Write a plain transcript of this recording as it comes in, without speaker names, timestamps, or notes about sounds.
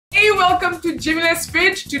welcome to Jamila'S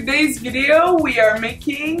Fridge. Today's video we are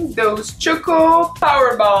making those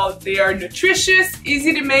ChocoPowerBall. They are nutritious,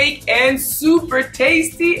 easy to make, and super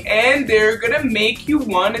tasty, and they're gonna make you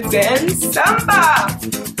wanna dance samba.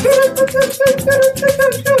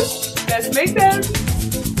 Let's make them.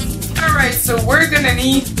 Alright, so we're gonna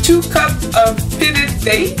need 2 cups of pitted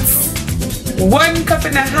dates, 1.5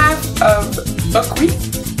 cups of buckwheat,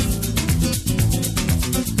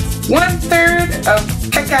 1/3 of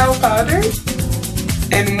cacao powder,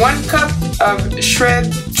 and 1 cup of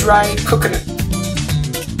shredded dry coconut,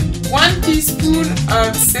 1 teaspoon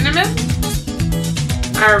of cinnamon.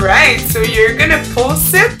 Alright, so you're gonna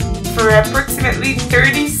pulse it for approximately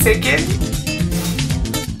 30 seconds.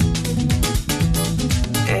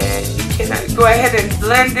 And you can go ahead and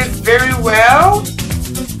blend it very well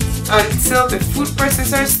until the food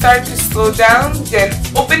processor starts to slow down. Then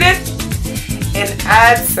open it and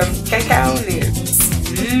add some Cacao Nibs.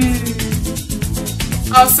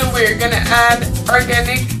 Also, we're gonna add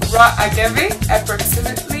organic raw agave,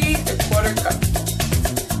 approximately 1/4 cup.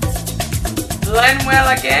 Blend well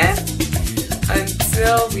again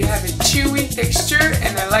until we have a chewy texture,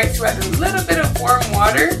 and I like to add a little bit of warm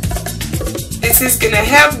water. This is gonna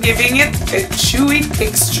help giving it a chewy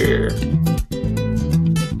texture.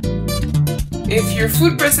 If your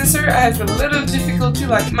food processor has a little difficulty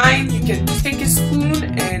like mine, you can take a spoon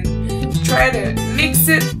and try to mix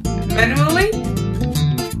it manually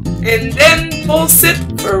and then pulse it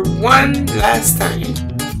for one last time.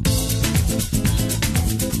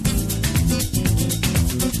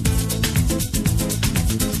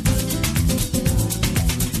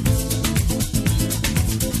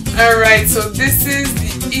 Alright, so this is the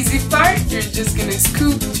easy part. You're just gonna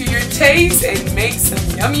scoop to your taste and make some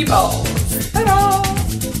yummy balls. Ta-da!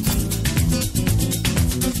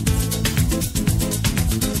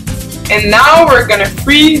 And now we're gonna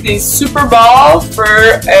freeze these super balls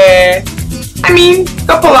for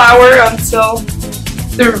couple hours until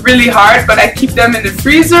they're really hard, but I keep them in the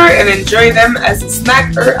freezer and enjoy them as a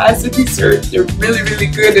snack or as a dessert. They're really, really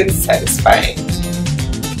good and satisfying.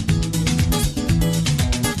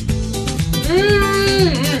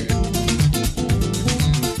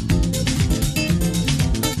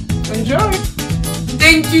 Enjoy!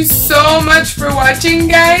 Thank you so much for watching,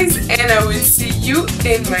 guys, and I will see you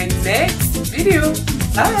in my next video.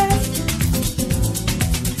 Bye!